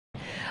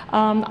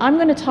I'm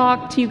going to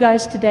talk to you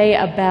guys today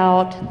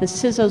about the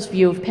CISO's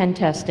view of pen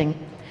testing.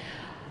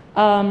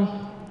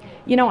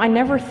 You know, I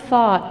never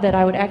thought that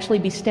I would actually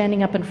be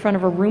standing up in front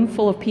of a room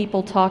full of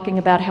people talking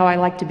about how I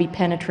like to be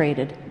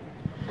penetrated.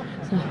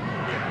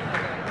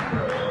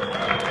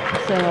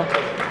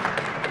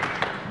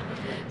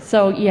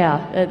 So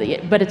yeah,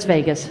 but it's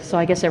Vegas, so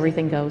I guess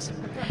everything goes.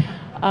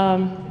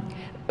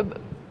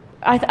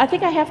 I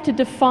think I have to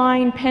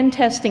define pen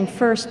testing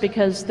first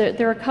because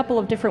there are a couple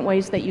of different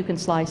ways that you can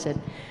slice it.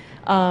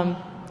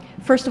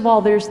 First of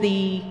all, there's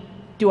the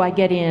do I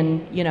get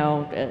in, you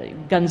know,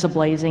 guns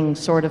a-blazing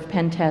sort of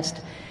pen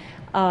test.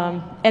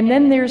 And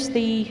then there's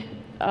the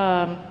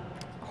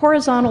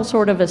horizontal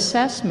sort of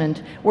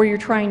assessment where you're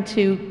trying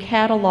to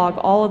catalog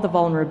all of the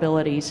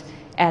vulnerabilities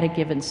at a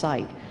given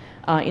site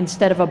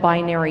instead of a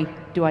binary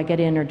do I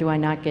get in or do I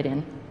not get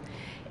in.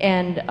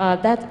 And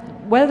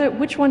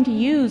which one to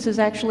use is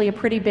actually a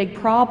pretty big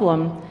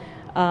problem,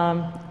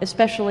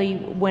 especially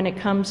when it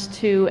comes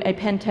to a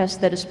pen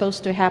test that is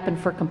supposed to happen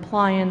for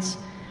compliance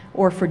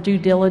or for due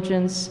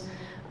diligence.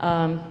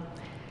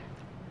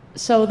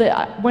 So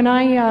when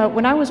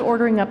I was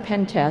ordering up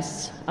pen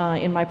tests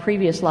in my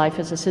previous life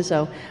as a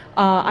CISO,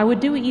 I would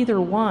do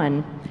either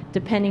one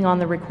depending on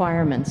the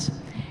requirements.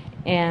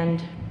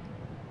 And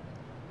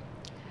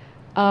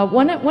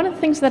one of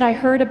the things that I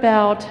heard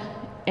about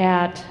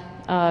at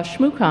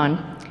ShmooCon,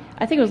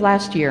 I think it was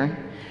last year,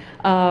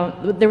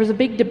 there was a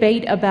big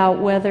debate about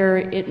whether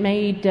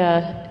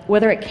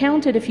it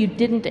counted if you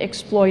didn't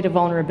exploit a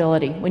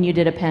vulnerability when you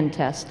did a pen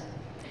test.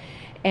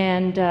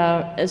 And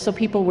so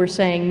people were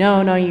saying,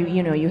 no,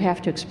 you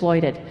have to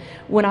exploit it.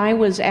 When I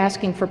was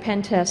asking for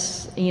pen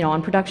tests, you know,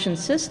 on production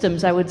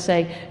systems, I would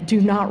say,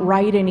 do not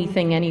write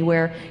anything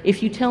anywhere.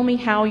 If you tell me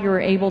how you're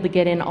able to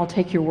get in, I'll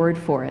take your word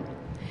for it.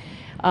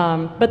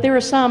 But there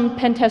are some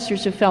pen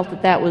testers who felt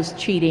that that was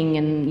cheating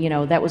and, you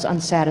know, that was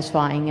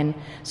unsatisfying. And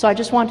so I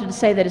just wanted to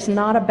say that it's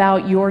not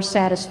about your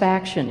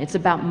satisfaction, it's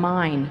about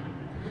mine,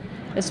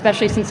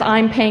 especially since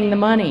I'm paying the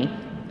money.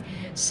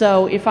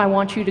 So if I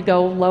want you to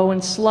go low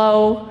and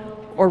slow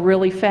or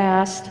really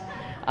fast,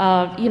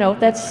 you know,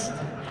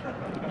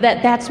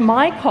 that's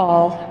my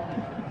call,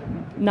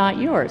 not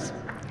yours.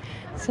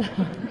 So,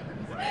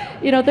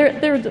 you know,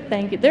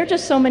 thank you. There are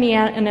just so many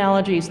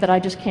analogies that I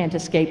just can't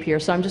escape here,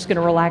 so I'm just going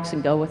to relax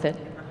and go with it.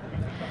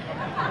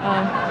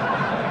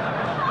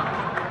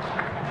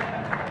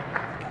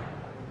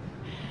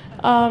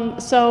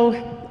 So,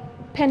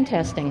 pen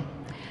testing.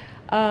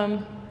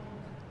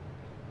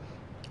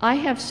 I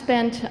have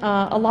spent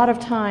a lot of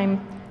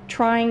time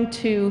trying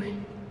to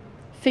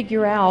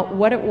figure out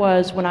what it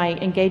was when I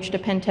engaged a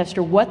pen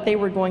tester, what they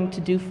were going to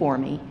do for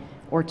me,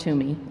 or to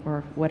me,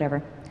 or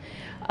whatever.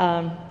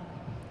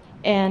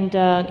 And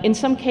in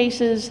some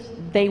cases,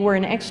 they were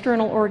an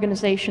external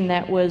organization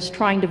that was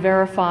trying to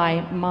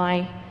verify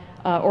my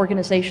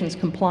organization's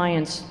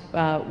compliance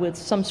with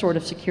some sort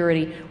of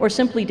security, or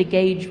simply to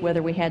gauge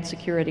whether we had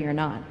security or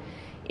not.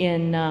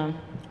 In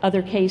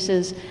other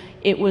cases,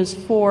 it was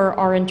for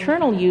our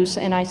internal use,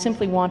 and I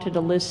simply wanted a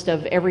list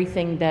of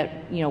everything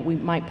that, you know, we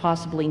might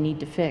possibly need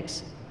to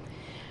fix.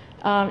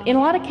 In a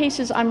lot of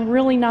cases, I'm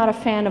really not a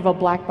fan of a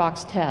black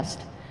box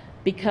test,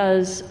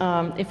 because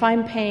if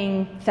I'm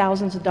paying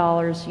thousands of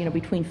dollars, you know,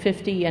 between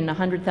 $50,000 and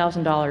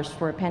 $100,000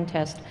 for a pen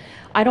test,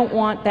 I don't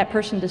want that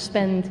person to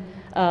spend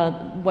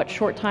what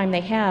short time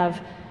they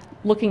have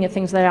looking at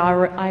things that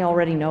I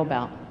already know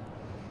about.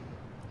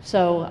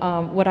 So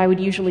what I would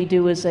usually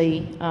do is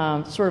a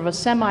sort of a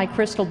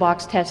semi-crystal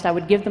box test. I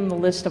would give them the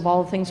list of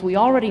all the things we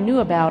already knew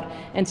about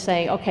and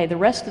say, okay, the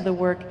rest of the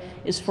work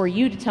is for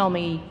you to tell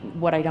me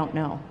what I don't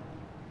know.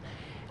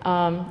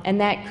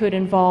 And that could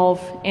involve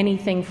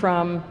anything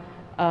from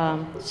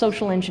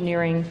social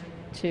engineering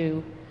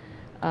to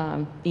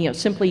you know,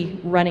 simply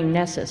running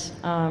Nessus.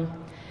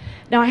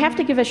 Now I have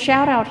to give a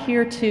shout out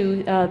here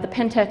to the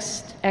pen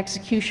test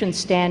execution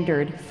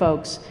standard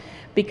folks,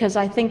 because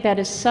I think that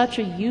is such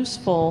a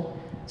useful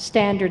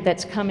standard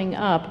that's coming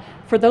up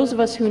for those of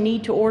us who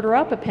need to order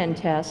up a pen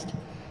test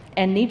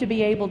and need to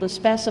be able to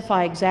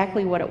specify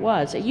exactly what it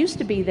was. It used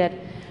to be that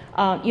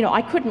you know,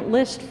 I couldn't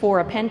list for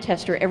a pen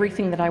tester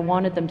everything that I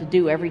wanted them to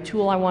do, every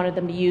tool I wanted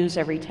them to use,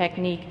 every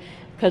technique,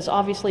 because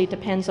obviously it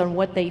depends on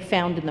what they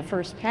found in the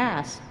first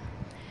pass.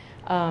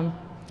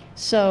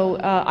 So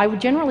I would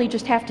generally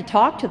just have to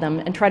talk to them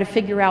and try to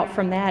figure out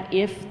from that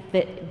if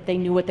they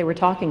knew what they were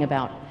talking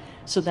about.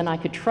 So then I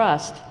could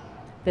trust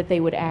that they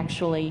would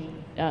actually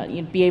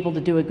be able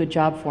to do a good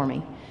job for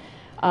me.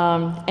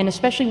 And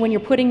especially when you're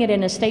putting it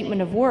in a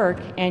statement of work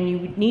and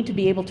you need to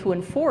be able to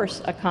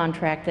enforce a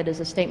contract that is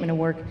a statement of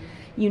work,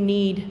 you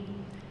need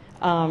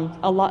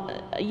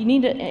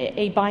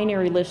a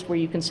binary list where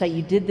you can say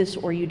you did this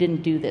or you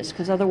didn't do this,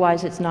 because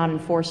otherwise it's not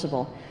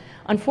enforceable.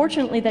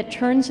 Unfortunately, that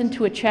turns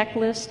into a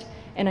checklist,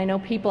 and I know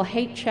people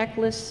hate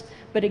checklists,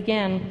 but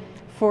again,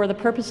 for the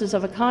purposes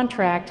of a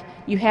contract,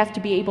 you have to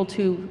be able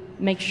to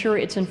make sure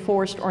it's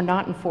enforced or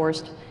not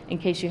enforced in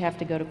case you have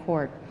to go to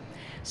court.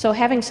 So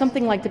having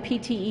something like the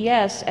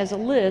PTES as a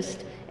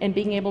list and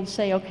being able to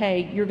say,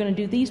 okay, you're going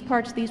to do these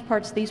parts, these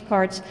parts, these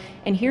parts,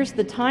 and here's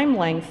the time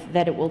length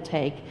that it will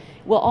take,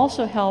 will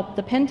also help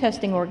the pen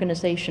testing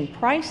organization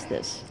price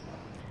this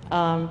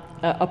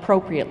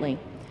appropriately.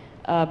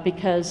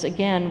 Because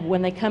again,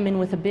 when they come in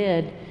with a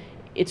bid,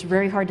 it's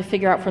very hard to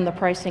figure out from the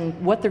pricing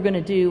what they're going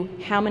to do,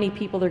 how many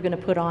people they're going to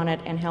put on it,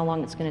 and how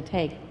long it's going to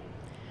take.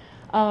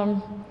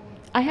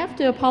 I have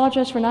to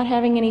apologize for not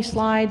having any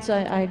slides.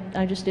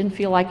 I just didn't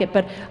feel like it,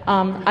 but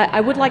I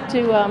would like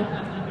to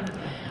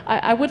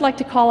I would like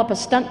to call up a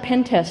stunt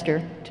pen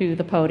tester to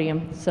the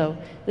podium. So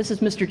this is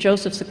Mr.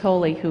 Joseph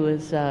Sicoli, who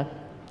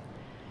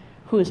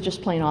is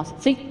just plain awesome.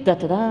 See, da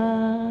da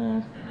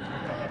da.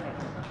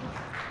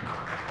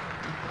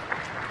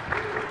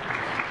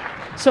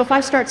 So if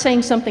I start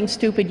saying something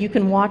stupid, you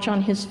can watch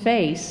on his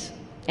face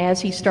as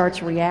he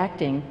starts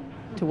reacting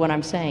to what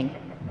I'm saying.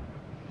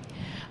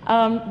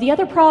 The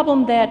other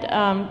problem that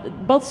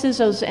both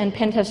CISOs and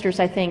pen testers,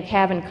 I think,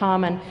 have in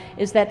common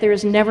is that there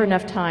is never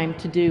enough time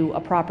to do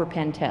a proper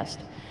pen test.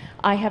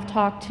 I have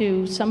talked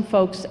to some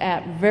folks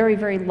at very,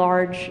 very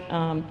large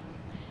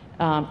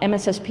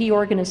MSSP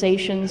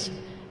organizations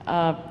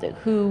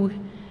who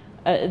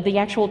the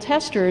actual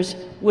testers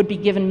would be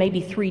given maybe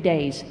 3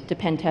 days to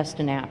pen test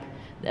an app.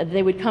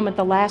 They would come at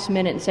the last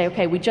minute and say,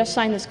 okay, we just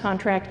signed this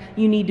contract,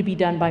 you need to be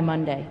done by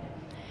Monday.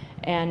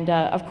 And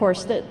of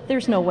course,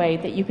 there's no way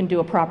that you can do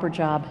a proper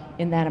job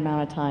in that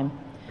amount of time.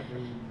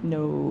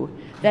 No.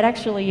 That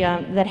actually,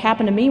 that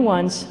happened to me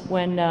once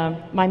when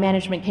my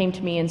management came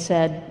to me and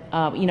said,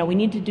 you know, we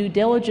need to do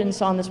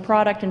diligence on this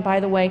product, and by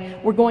the way,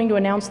 we're going to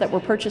announce that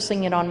we're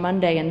purchasing it on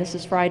Monday, and this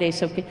is Friday,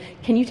 so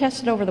can you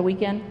test it over the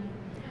weekend?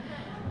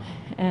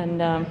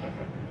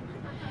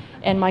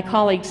 And my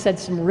colleagues said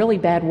some really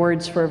bad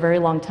words for a very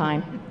long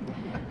time.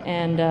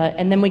 And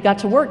then we got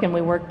to work, and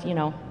we worked, you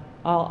know,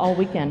 all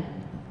weekend.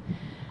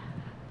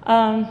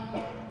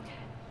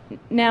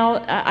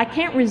 Now, I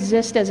can't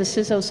resist as a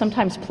CISO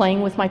sometimes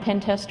playing with my pen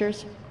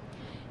testers.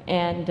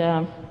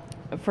 And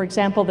for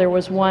example, there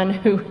was one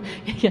who,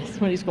 yes,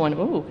 when he's going,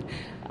 ooh.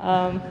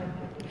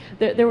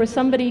 There was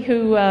somebody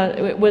who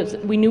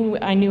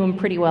I knew him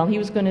pretty well. He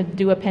was going to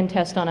do a pen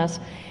test on us.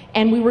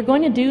 And we were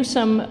going to do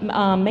some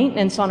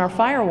maintenance on our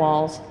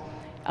firewalls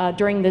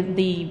during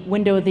the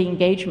window of the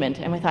engagement.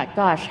 And we thought,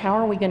 gosh, how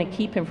are we going to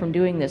keep him from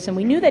doing this? And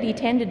we knew that he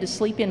tended to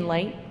sleep in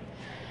late.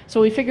 So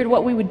we figured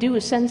what we would do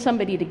is send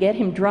somebody to get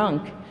him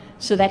drunk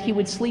so that he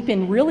would sleep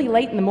in really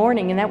late in the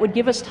morning, and that would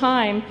give us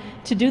time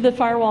to do the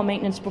firewall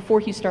maintenance before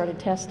he started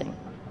testing.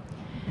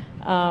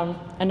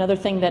 Another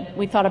thing that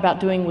we thought about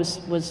doing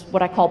was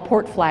what I call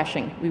port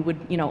flashing. We would,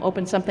 you know,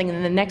 open something, and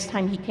then the next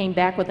time he came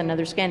back with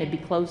another scan, it'd be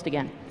closed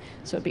again.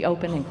 So it'd be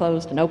open and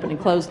closed and open and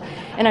closed.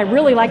 And I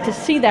really like to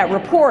see that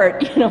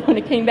report, you know, when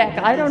it came back.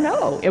 I don't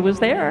know. It was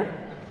there.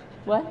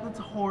 What? That's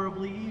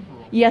horribly evil.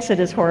 Yes, it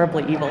is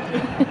horribly evil.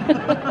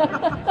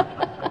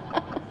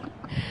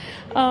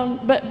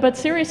 But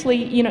seriously,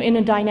 you know, in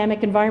a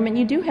dynamic environment,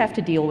 you do have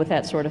to deal with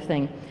that sort of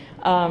thing.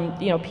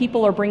 You know,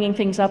 people are bringing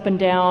things up and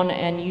down,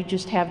 and you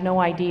just have no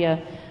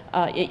idea.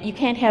 You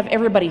can't have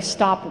everybody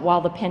stop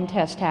while the pen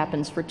test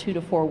happens for 2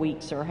 to 4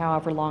 weeks or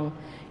however long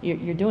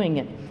you're doing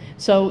it.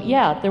 So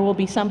yeah, there will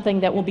be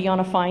something that will be on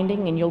a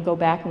finding, and you'll go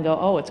back and go,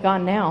 oh, it's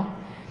gone now.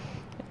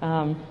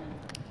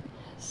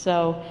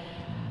 So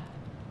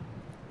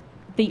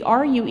the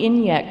 "are you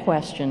in yet"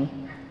 question,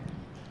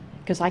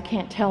 because I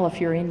can't tell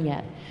if you're in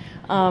yet.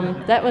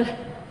 That was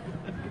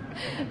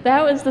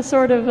the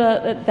sort of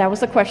that was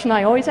the question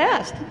I always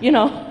asked, you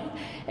know.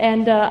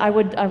 And I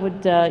would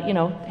you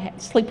know,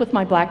 sleep with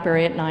my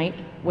BlackBerry at night,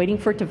 waiting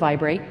for it to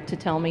vibrate to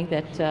tell me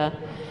that,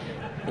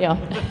 you know,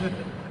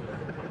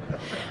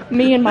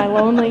 me and my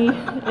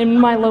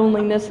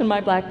loneliness in my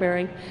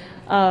BlackBerry,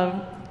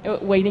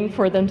 waiting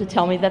for them to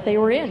tell me that they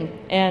were in.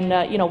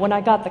 And you know, when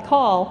I got the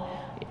call,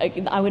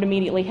 I would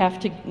immediately have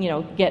to, you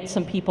know, get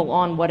some people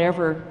on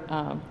whatever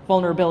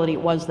vulnerability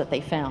it was that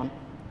they found.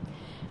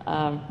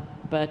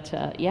 But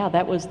yeah,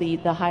 that was the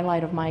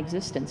highlight of my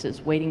existence,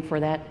 is waiting for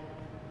that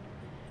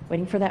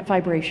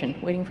vibration,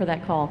 waiting for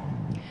that call.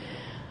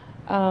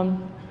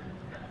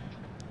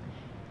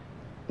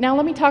 Now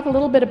let me talk a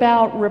little bit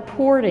about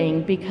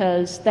reporting,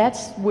 because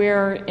that's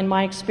where, in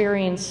my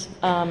experience,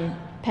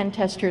 pen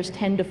testers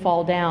tend to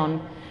fall down.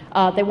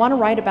 They want to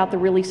write about the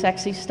really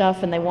sexy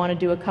stuff, and they want to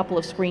do a couple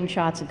of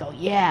screenshots and go,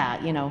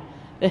 yeah, you know,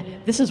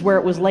 this is where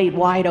it was laid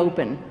wide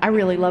open. I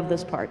really love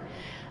this part.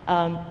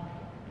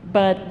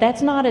 But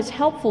that's not as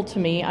helpful to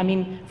me. I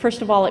mean,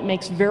 first of all, it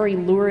makes very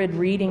lurid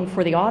reading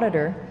for the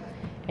auditor,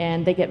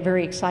 and they get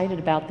very excited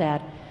about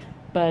that.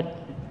 But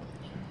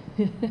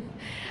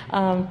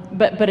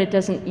but it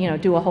doesn't, you know,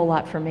 do a whole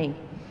lot for me.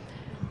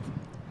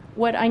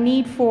 What I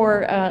need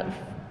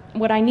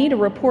a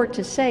report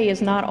to say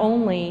is not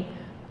only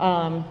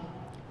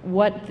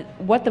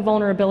what the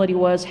vulnerability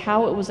was,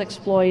 how it was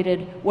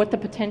exploited, what the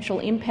potential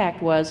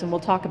impact was, and we'll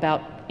talk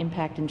about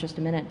impact in just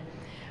a minute,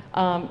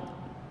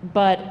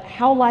 but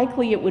how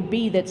likely it would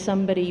be that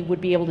somebody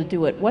would be able to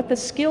do it, what the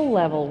skill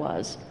level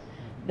was,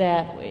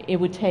 that it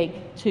would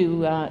take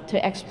to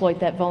exploit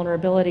that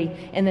vulnerability.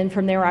 And then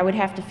from there I would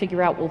have to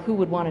figure out, well, who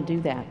would want to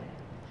do that?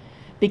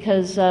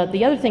 Because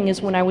the other thing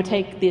is, when I would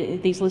take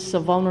these lists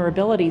of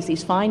vulnerabilities,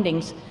 these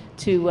findings,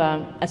 to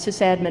a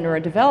sysadmin or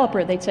a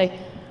developer, they'd say,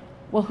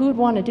 well, who would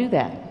want to do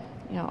that?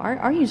 You know,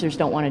 our users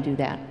don't want to do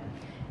that.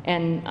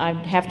 And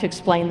I'd have to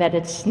explain that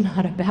it's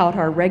not about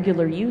our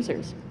regular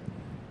users.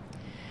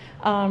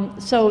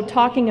 So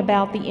talking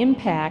about the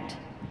impact,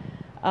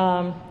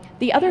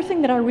 the other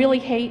thing that I really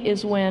hate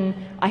is when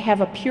I have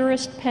a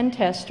purist pen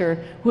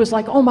tester who is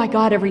like, oh my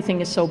God,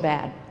 everything is so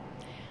bad.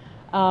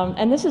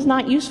 And this is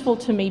not useful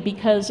to me,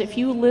 because if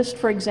you list,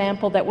 for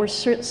example, that we're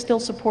still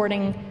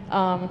supporting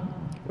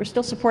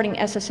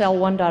SSL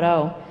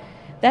 1.0,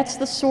 that's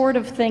the sort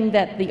of thing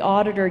that the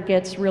auditor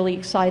gets really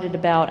excited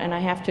about, and I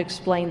have to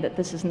explain that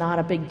this is not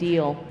a big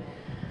deal.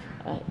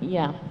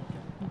 Yeah.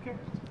 Okay.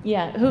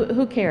 Yeah,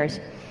 who cares?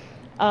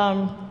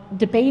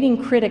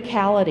 Debating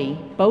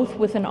criticality, both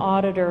with an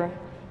auditor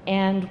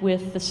and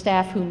with the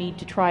staff who need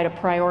to try to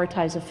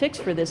prioritize a fix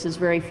for this, is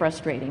very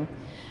frustrating.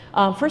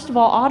 First of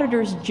all,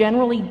 auditors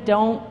generally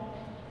don't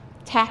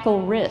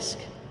tackle risk.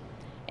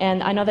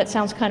 And I know that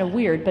sounds kind of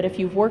weird, but if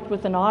you've worked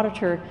with an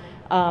auditor,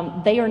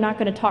 they are not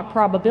going to talk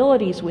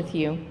probabilities with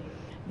you.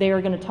 They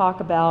are going to talk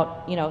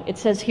about, you know, it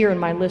says here in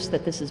my list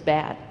that this is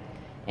bad,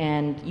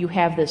 and you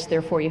have this,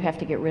 therefore you have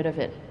to get rid of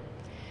it.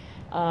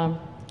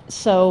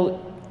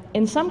 So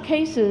in some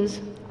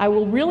cases, I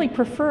will really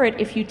prefer it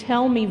if you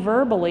tell me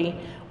verbally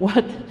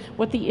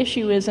what the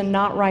issue is and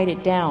not write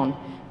it down,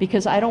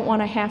 because I don't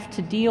want to have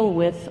to deal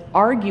with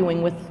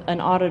arguing with an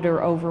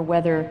auditor over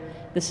whether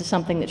this is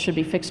something that should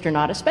be fixed or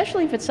not,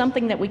 especially if it's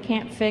something that we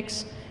can't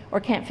fix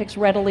or can't fix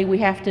readily. We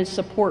have to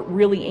support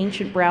really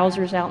ancient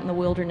browsers out in the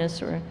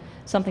wilderness or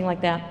something like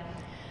that.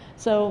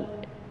 So,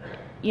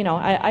 you know,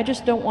 I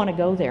just don't want to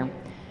go there.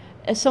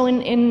 So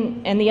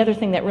and the other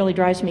thing that really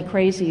drives me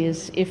crazy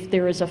is if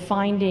there is a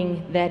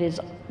finding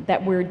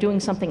that we're doing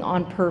something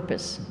on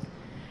purpose.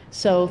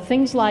 So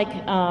things like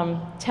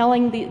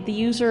telling the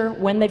user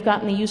when they've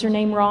gotten the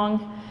username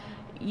wrong.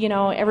 You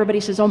know, everybody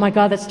says, oh my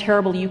God, that's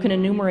terrible, you can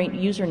enumerate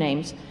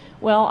usernames.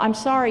 Well, I'm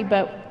sorry,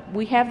 but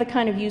we have the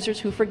kind of users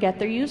who forget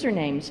their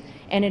usernames,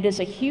 and it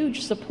is a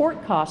huge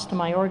support cost to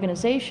my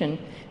organization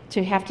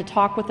to have to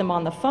talk with them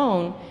on the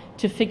phone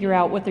to figure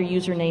out what their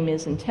username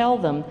is and tell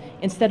them,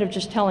 instead of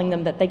just telling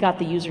them that they got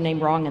the username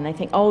wrong and they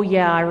think, oh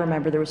yeah, I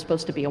remember there was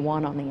supposed to be a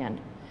 1 on the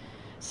end.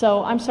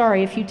 So I'm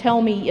sorry, if you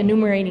tell me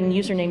enumerating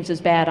usernames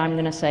is bad, I'm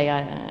going to say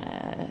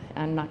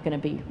I'm not going to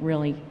be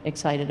really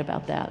excited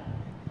about that.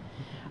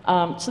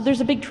 So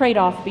there's a big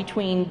trade-off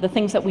between the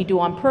things that we do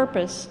on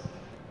purpose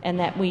and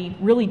that we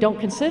really don't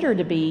consider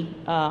to be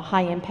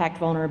high-impact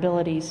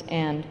vulnerabilities,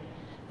 and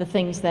the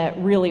things that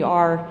really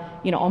are,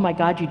 you know, oh my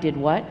God, you did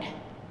what?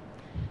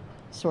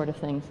 Sort of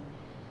things.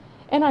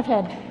 And I've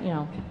had, you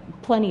know,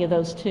 plenty of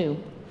those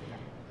too.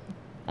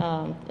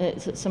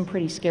 It's some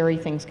pretty scary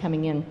things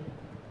coming in.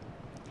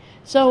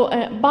 So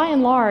by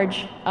and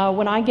large,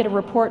 when I get a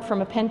report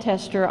from a pen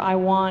tester, I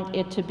want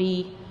it to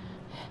be,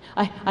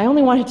 I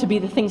only want it to be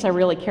the things I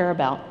really care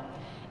about.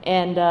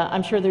 And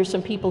I'm sure there's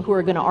some people who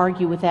are going to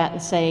argue with that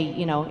and say,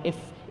 you know,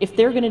 if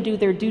they're going to do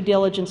their due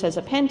diligence as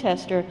a pen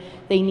tester,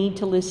 they need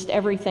to list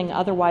everything,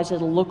 otherwise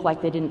it'll look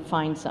like they didn't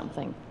find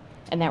something.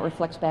 And that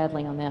reflects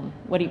badly on them.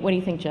 What do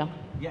you think, Joe?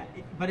 Yeah,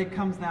 but it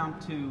comes down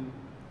to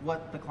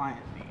what the client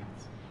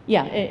needs.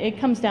 Yeah, it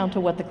comes down to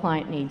what the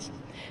client needs.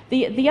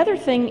 The other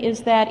thing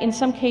is that in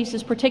some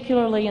cases,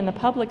 particularly in the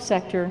public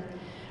sector,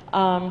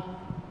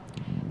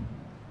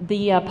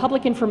 the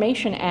Public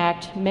Information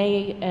Act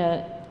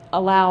may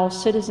allow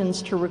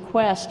citizens to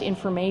request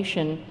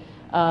information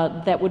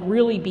that would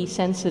really be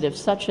sensitive,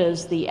 such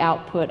as the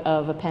output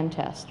of a pen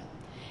test.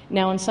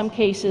 Now, in some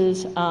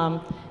cases,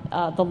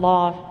 the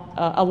law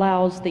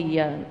allows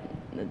the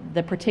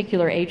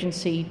particular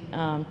agency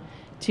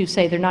to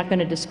say they're not going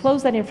to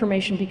disclose that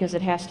information because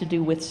it has to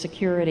do with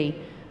security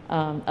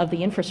of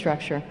the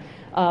infrastructure.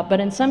 But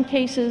in some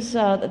cases,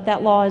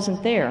 that law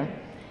isn't there.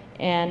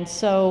 And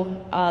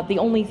so the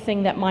only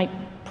thing that might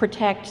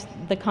protect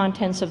the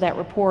contents of that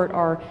report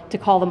are to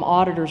call them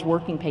auditors'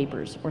 working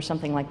papers or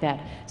something like that,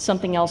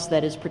 something else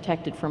that is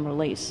protected from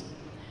release.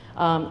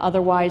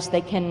 Otherwise,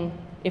 they can,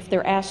 if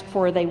they're asked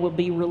for, they will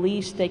be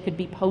released. They could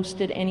be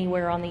posted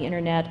anywhere on the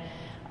internet.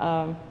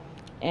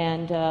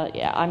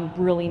 Yeah, I'm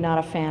really not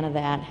a fan of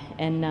that,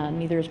 and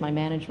neither is my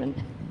management.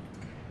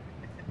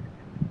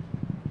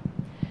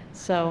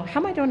 So how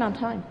am I doing on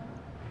time?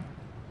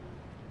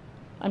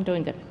 I'm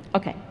doing good.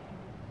 Okay.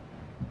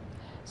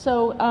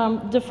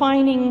 So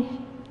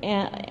defining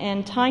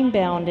and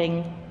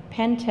time-bounding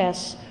pen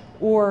tests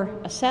or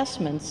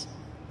assessments,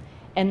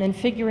 and then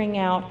figuring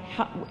out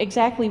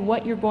exactly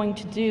what you're going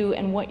to do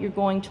and what you're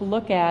going to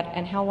look at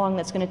and how long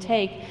that's going to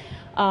take.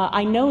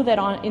 I know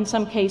that in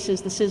some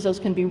cases the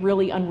CISOs can be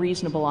really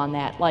unreasonable on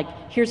that. Like,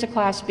 here's a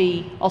Class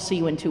B, I'll see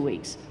you in 2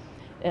 weeks.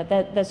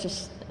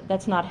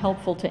 That's not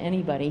helpful to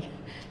anybody.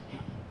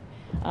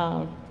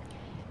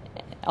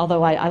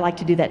 Although I like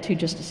to do that too,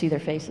 just to see their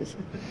faces.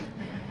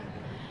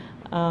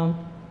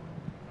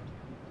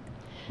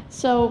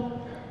 So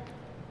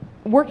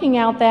working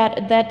out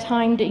that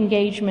timed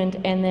engagement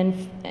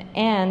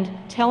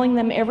and telling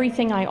them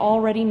everything I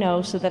already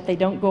know so that they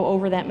don't go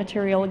over that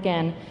material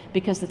again,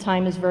 because the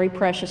time is very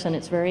precious and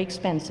it's very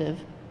expensive,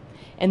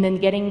 and then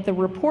getting the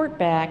report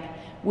back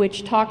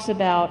which talks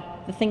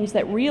about the things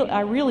that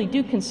I really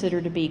do consider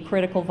to be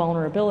critical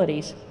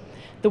vulnerabilities.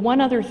 The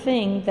one other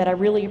thing that I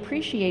really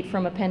appreciate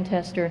from a pen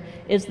tester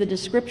is the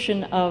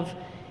description of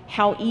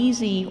how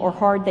easy or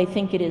hard they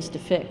think it is to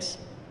fix.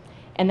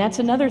 And that's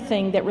another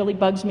thing that really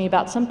bugs me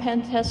about some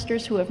pen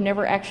testers who have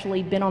never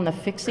actually been on the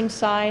fixing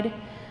side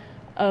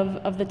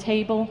of the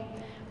table,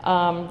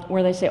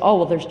 where they say, oh,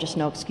 well, there's just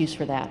no excuse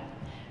for that.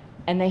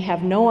 And they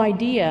have no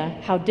idea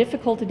how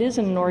difficult it is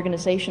in an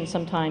organization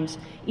sometimes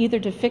either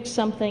to fix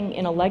something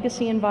in a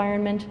legacy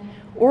environment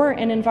or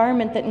an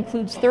environment that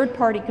includes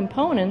third-party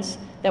components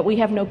that we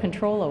have no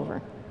control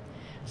over.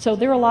 So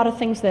there are a lot of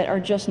things that are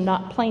just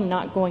plain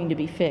not going to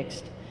be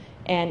fixed.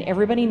 And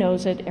everybody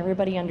knows it,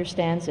 everybody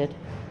understands it.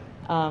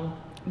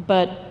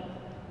 But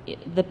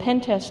the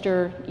pen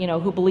tester,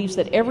 who believes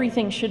that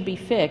everything should be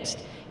fixed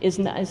is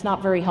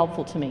not very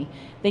helpful to me.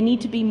 They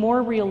need to be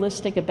more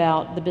realistic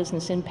about the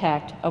business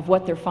impact of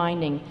what they're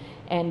finding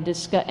and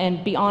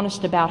be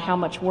honest about how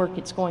much work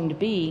it's going to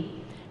be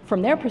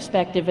from their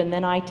perspective, and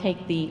then I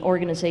take the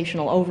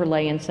organizational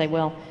overlay and say,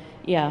 well,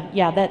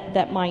 yeah,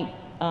 that might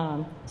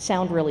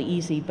sound really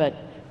easy, but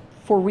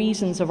for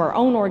reasons of our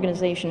own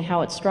organization,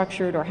 how it's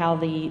structured or how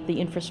the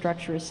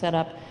infrastructure is set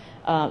up,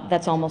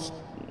 that's almost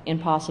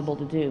impossible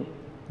to do.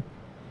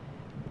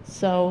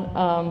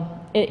 So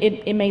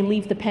it may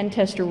leave the pen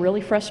tester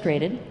really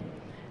frustrated,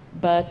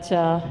 but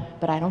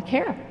I don't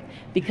care,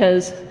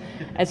 because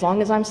as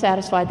long as I'm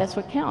satisfied, that's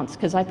what counts,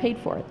 because I paid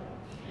for it.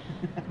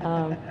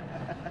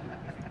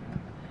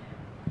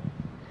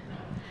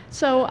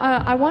 So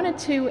I wanted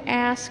to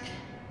ask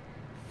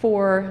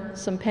for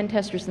some pen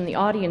testers in the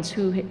audience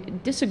who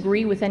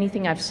disagree with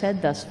anything I've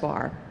said thus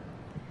far,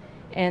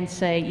 and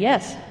say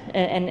yes,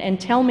 and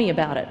tell me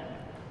about it.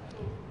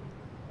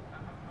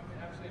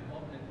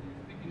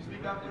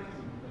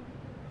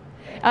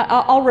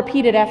 I'll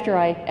repeat it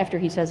after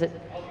he says it.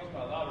 I'll use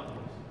my louder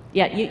voice.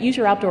 Yeah, use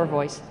your outdoor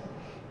voice.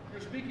 You're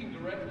speaking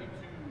directly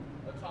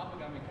to a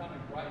topic I'm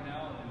encountering right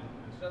now in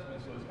an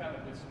assessment, so it's kind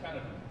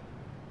of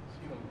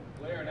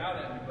glaring out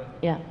at me. But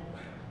yeah.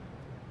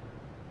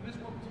 In this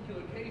one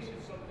particular case,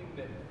 it's something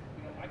that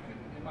I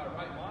couldn't, in my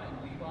right mind,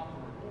 leave off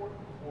the report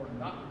or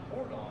not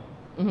report on.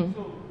 Mm-hmm.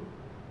 So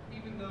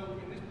even though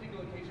in this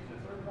particular case it's a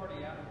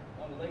third-party app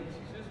on a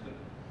legacy system,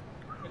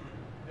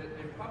 that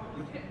they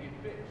probably can't get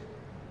fixed.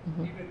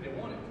 Mm-hmm. Even if they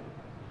wanted to.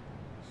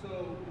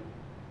 So,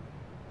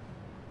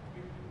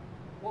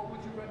 what would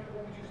you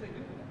say do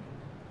with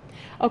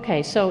that?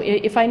 Okay, so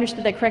if I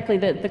understood that correctly,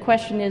 the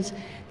question is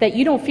that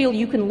you don't feel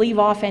you can leave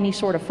off any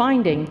sort of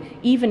finding,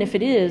 even if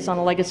it is on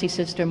a legacy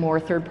system or a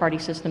third-party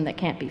system that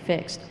can't be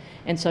fixed.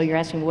 And so you're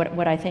asking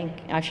what I think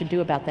I should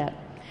do about that.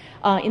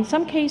 In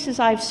some cases,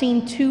 I've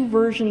seen two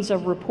versions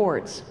of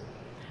reports.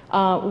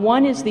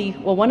 One is the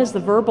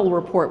verbal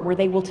report, where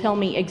they will tell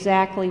me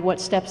exactly what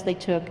steps they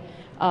took,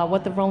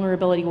 what the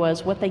vulnerability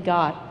was, what they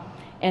got,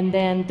 and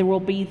then there will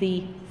be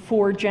the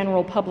for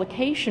general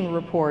publication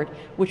report,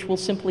 which will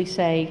simply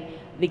say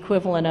the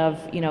equivalent of,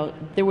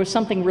 there was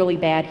something really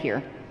bad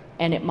here,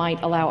 and it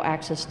might allow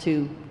access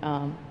to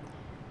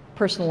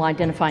personal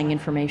identifying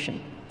information.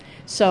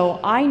 So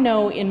I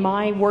know in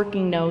my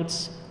working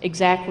notes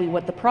exactly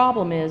what the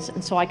problem is,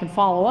 and so I can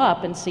follow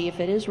up and see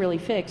if it is really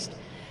fixed.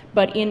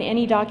 But in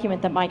any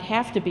document that might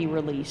have to be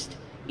released,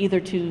 either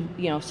to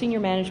senior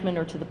management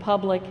or to the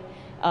public,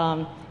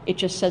 it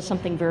just says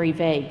something very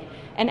vague.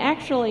 And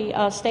actually,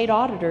 state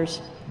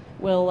auditors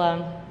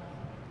will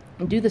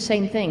do the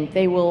same thing.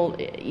 They will,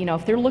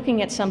 if they're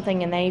looking at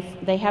something and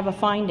they have a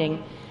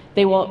finding,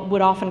 they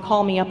would often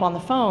call me up on the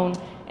phone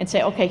and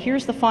say, okay,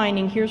 here's the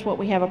finding, here's what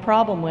we have a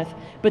problem with.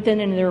 But then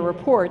in their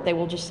report, they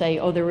will just say,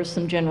 oh, there was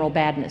some general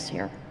badness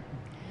here.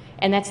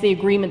 And that's the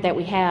agreement that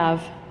we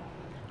have,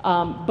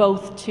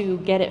 both to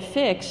get it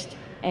fixed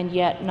and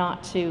yet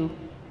not to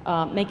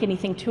make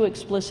anything too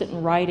explicit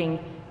in writing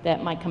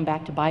that might come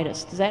back to bite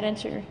us. Does that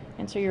answer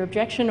your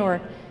objection,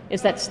 or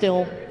is that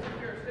still? It's a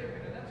fair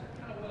statement, and that's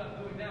kind of what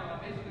I'm doing now. I'm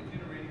basically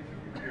generating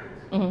two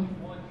reports.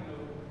 Mm-hmm. One,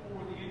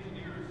 for the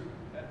engineers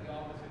at the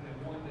office, and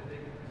then one that they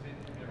can present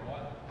to their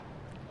audit.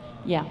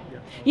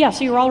 Yeah,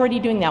 so you're already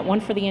doing that. One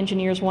for the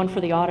engineers, one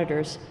for the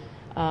auditors,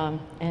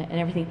 and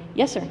everything.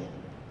 Yes, sir. So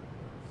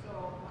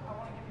I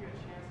want to give you a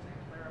chance to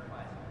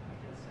clarify something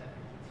you just said,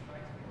 because it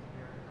strikes me as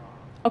very wrong.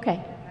 Okay.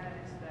 And that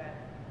is that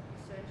you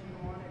said you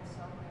wanted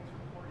some things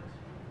reported to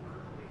you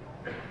verbally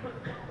only,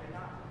 and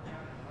not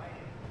down in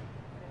writing.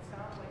 And it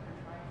sounds like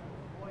you're trying to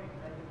avoid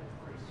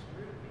regulatory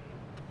scrutiny,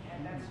 and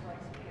that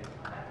strikes me as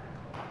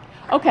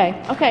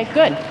unethical. Okay,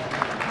 good.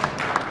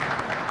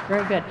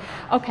 Very good.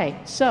 Okay,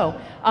 so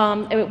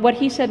what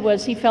he said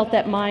was he felt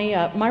that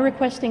my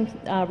requesting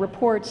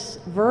reports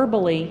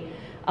verbally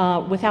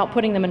without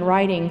putting them in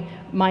writing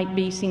might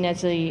be seen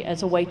as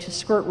a way to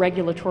skirt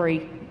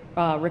regulatory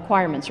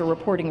requirements or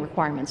reporting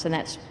requirements, and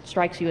that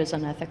strikes you as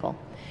unethical.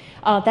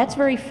 That's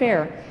very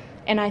fair,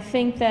 and I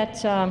think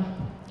that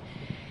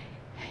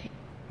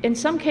in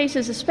some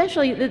cases,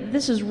 especially,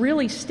 this is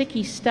really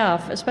sticky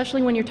stuff,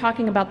 especially when you're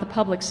talking about the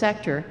public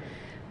sector,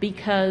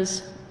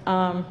 because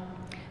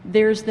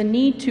there's the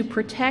need to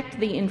protect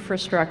the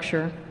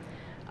infrastructure,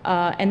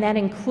 and that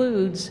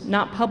includes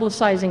not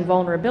publicizing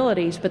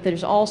vulnerabilities, but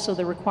there's also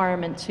the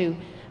requirement to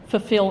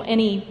fulfill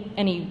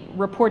any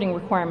reporting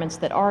requirements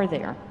that are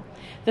there.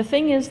 The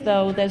thing is,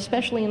 though, that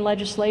especially in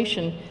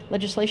legislation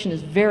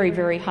is very,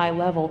 very high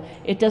level.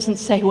 It doesn't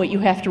say what you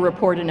have to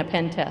report in a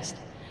pen test.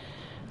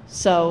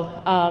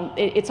 So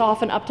it's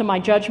often up to my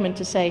judgment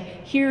to say,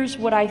 here's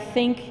what I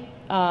think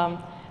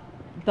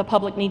the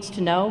public needs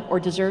to know or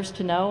deserves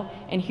to know,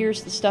 and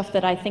here's the stuff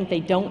that I think they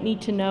don't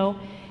need to know,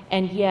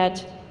 and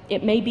yet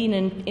it may be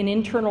an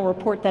internal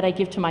report that I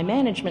give to my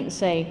management and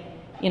say,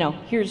 you know,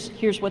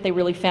 here's what they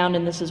really found,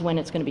 and this is when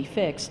it's going to be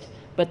fixed.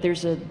 But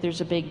there's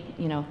a big,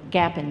 you know,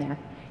 gap in there.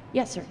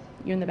 Yes, sir.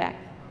 You're in the back.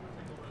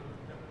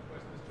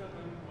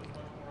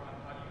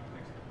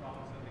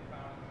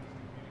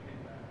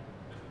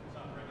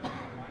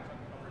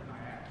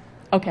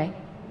 Okay.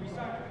 We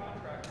signed a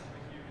contract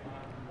with you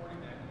on reporting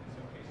that. In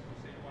some cases, you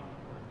say you want to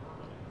report it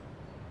verbally.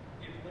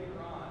 If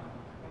later on,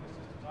 when the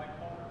systems I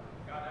cover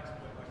got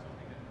exploited by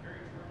something that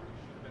very truly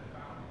should have been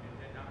found and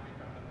did not be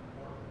found in the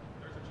report,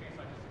 there's a chance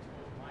I just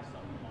exposed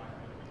myself to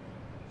liability.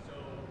 So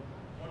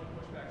one of the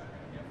pushbacks you're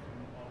going to get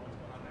from what's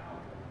going on now,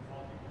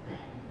 all people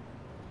being,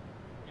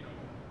 you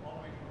know,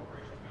 all the major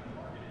corporations kind of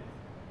targeted,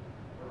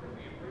 we're going to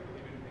be afraid to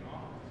leave anything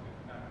off because it's going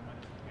to come back and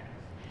bite us in the ass.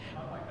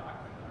 How do I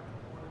document that I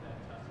reported that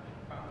test and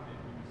found it?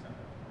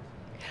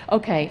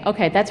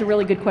 Okay, that's a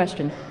really good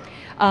question.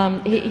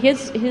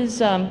 His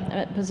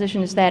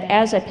position is that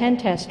as a pen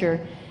tester,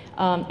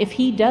 if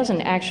he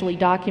doesn't actually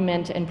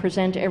document and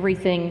present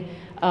everything,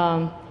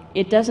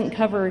 it doesn't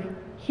cover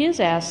his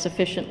ass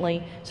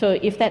sufficiently. So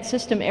if that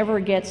system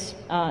ever gets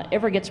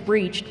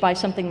breached by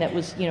something that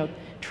was, you know,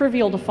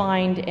 trivial to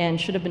find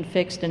and should have been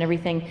fixed and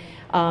everything,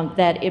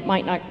 that it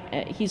might not.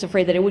 He's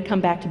afraid that it would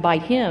come back to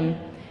bite him,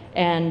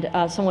 and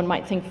someone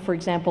might think, for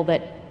example,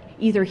 that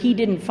either he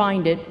didn't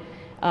find it,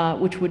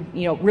 which would,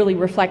 you know, really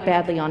reflect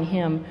badly on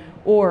him,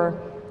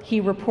 or he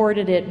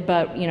reported it,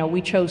 but, you know,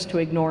 we chose to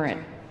ignore it.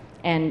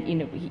 And, you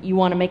know, you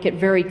want to make it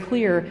very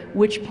clear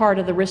which part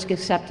of the risk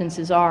acceptance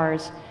is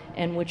ours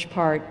and which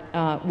part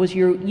was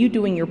you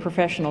doing your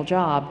professional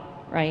job,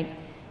 right,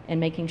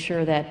 and making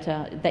sure that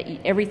that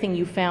everything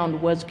you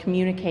found was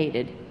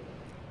communicated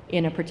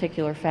in a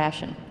particular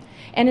fashion.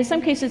 And in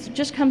some cases, it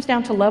just comes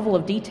down to level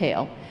of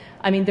detail.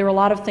 I mean, there are a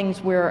lot of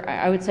things where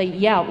I would say,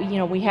 yeah, you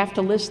know, we have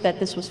to list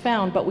that this was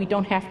found, but we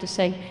don't have to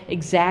say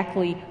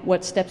exactly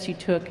what steps you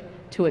took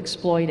to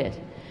exploit it.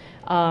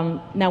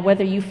 Now,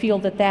 whether you feel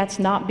that that's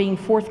not being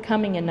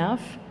forthcoming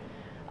enough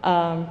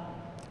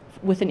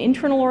with an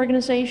internal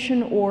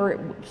organization or,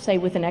 say,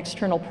 with an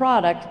external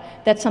product,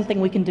 that's something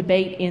we can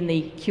debate in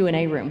the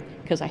Q&A room,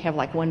 because I have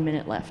like 1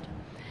 minute left.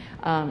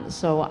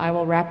 So I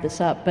will wrap this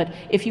up. But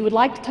if you would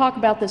like to talk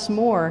about this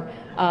more,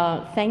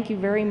 thank you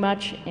very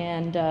much,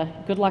 and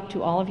good luck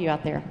to all of you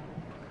out there.